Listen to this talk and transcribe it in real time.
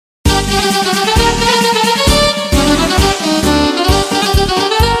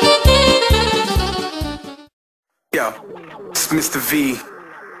Mr. V,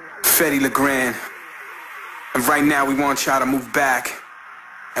 Fetty LeGrand, and right now we want y'all to move back.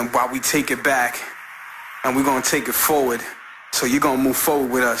 And while we take it back, and we're gonna take it forward, so you're gonna move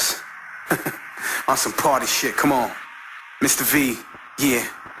forward with us on some party shit. Come on, Mr. V, yeah,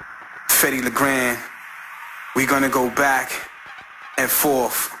 Fetty LeGrand. We gonna go back and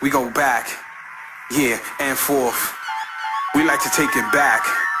forth. We go back, yeah, and forth. We like to take it back,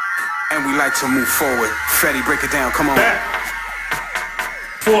 and we like to move forward. Fetty, break it down. Come on. Back,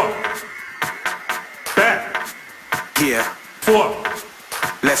 forth, back, yeah, forth.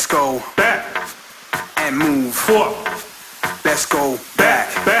 Let's go back and move forth. Let's go back,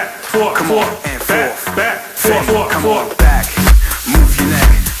 forth, come on and forth, back, Fetty, forth, come forth. on back, move your neck,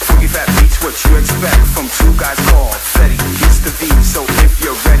 funky fat beats, what you expect from two guys called Fetty, Mr. V. So if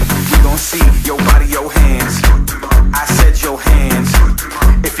you're ready, we gon' see your body, your hands. I said your hands.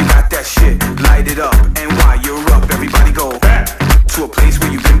 If you got that shit, light it up. And while you're up, everybody go back to a place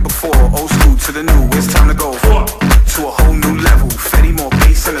where you've been before. Old school to the new, it's time to go forth to a whole new level. Fetty, more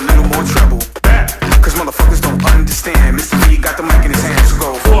bass and a little more treble. Cause motherfuckers don't understand. Mr. V got the mic in his hands, so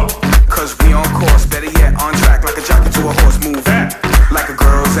go forth. Cause we on course, better yet on track. Like a jockey to a horse, move like a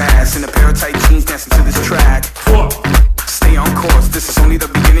girl's ass in a pair of tight jeans, dancing to this track. Stay on course, this is only the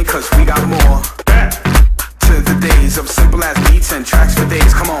beginning, cause we got more. To the days of simple as beats and tracks for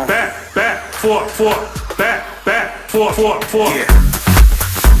days. Come on. Back, forth, back, forth, forth. Yeah.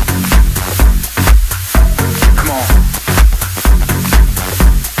 Come on.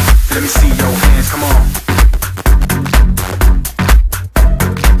 Let me see your hands, come on.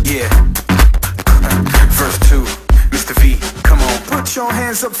 Yeah. Verse 2, Mr. V, come on. Put your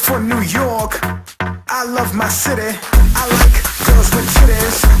hands up for New York. I love my city. I like girls with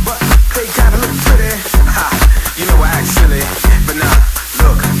titties, but they gotta look pretty. Ha, you know I act silly, but nah,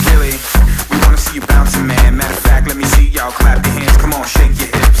 look, really, we wanna see you bouncing, man. Matter of fact, let me see y'all clap your hands. Come on, shake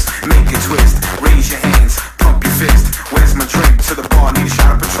your hips, make it twist, raise your hands, pump your fist. Where's my drink? To the bar, need a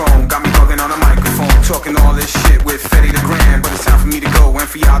shot of Patron. Got me bugging on a microphone, talking all this shit with Fetty LeGrand. But it's time for me to go and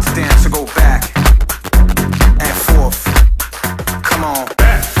for y'all to dance, so go back and forth. Come on.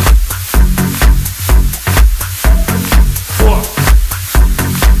 Back, forth,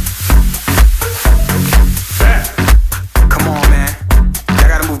 back. Come on, man. Y'all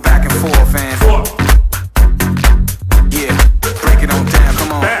gotta move back and forth, man. Forth. Yeah, break it on down,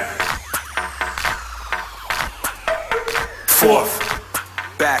 come on. Back, Forth,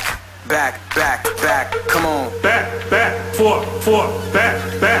 back, come on. back, forth, back,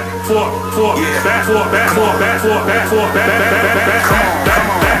 forth, Yeah. back, forth, back, forth, back, forth, back, forth, back, Come on, come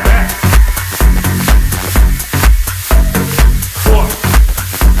on. forth,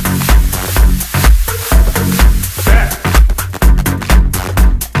 back,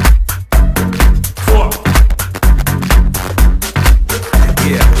 forth,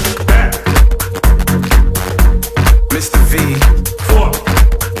 Yeah, back, Mr. V, forth,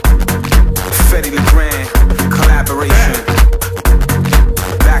 Fetty LeGrand, collaboration.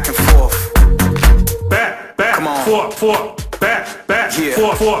 Back and forth. back, Come on. forth, back, Yeah.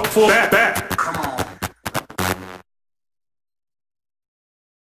 forth, back. Come on.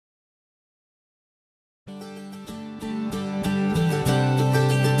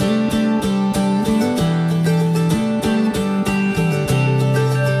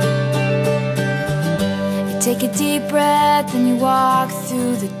 Take a deep breath and you walk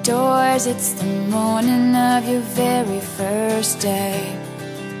through the doors. It's the morning of your very first day.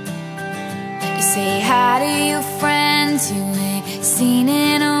 You say hi to your friends you ain't seen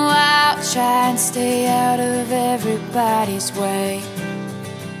in a while. Try and stay out of everybody's way.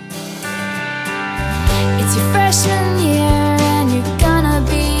 It's your freshman year and you're gonna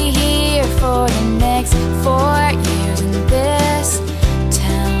be here for the next 4 years in this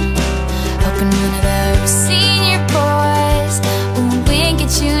town. Hoping one of the